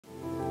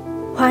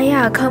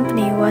Huaya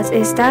company was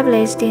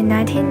established in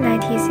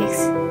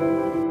 1996.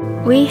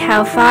 We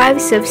have 5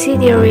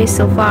 subsidiaries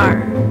so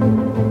far.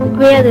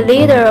 We are the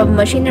leader of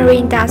machinery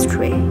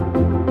industry.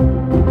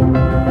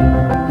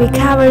 We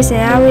cover an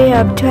area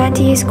of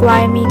 20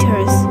 square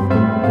meters.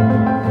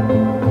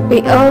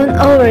 We own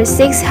over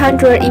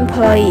 600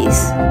 employees.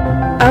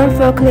 Our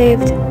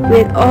forklift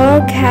with all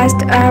cast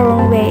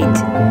iron weight,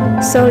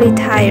 solid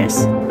tires,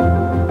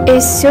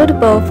 is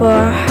suitable for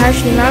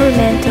harsh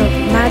environment of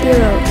muddy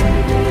road,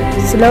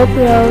 slope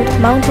road,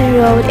 mountain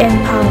road, and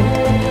pond.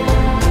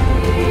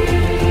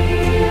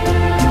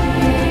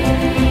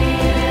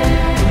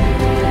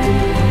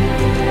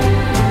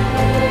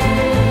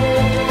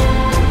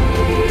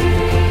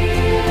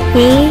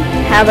 We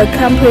have a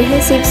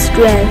comprehensive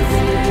strength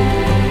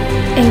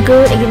and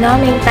good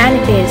economic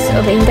benefits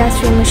of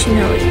industrial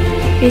machinery,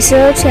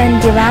 research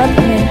and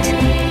development,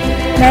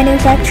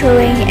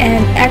 manufacturing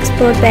and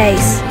export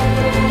base.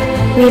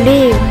 We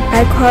live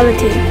by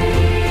quality.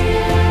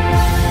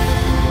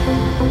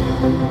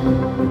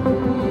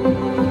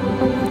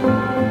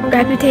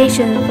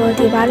 Reputation for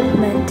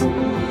development.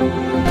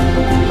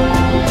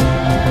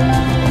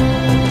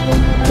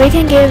 We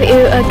can give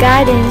you a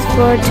guidance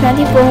for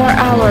 24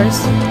 hours.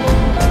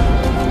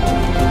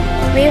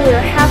 We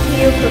will help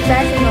you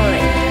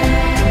professionally.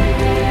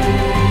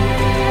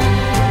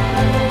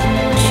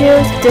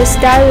 Choose the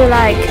style you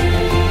like.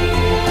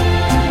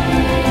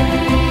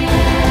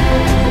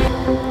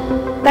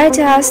 Let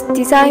us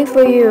design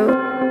for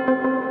you.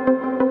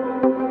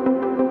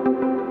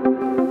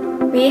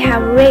 We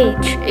have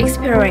rich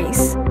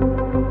experience.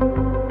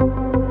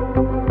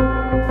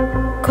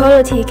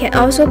 Quality can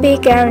also be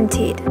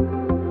guaranteed.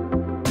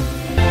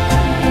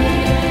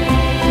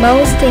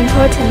 Most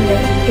importantly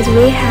is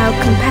we have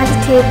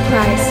competitive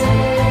price.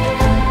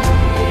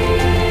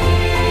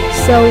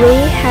 So we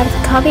have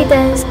the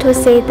confidence to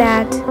say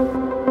that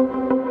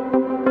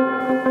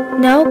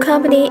no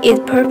company is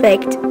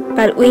perfect,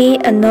 but we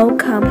are no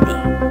company.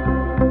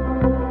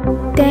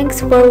 Thanks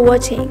for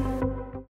watching.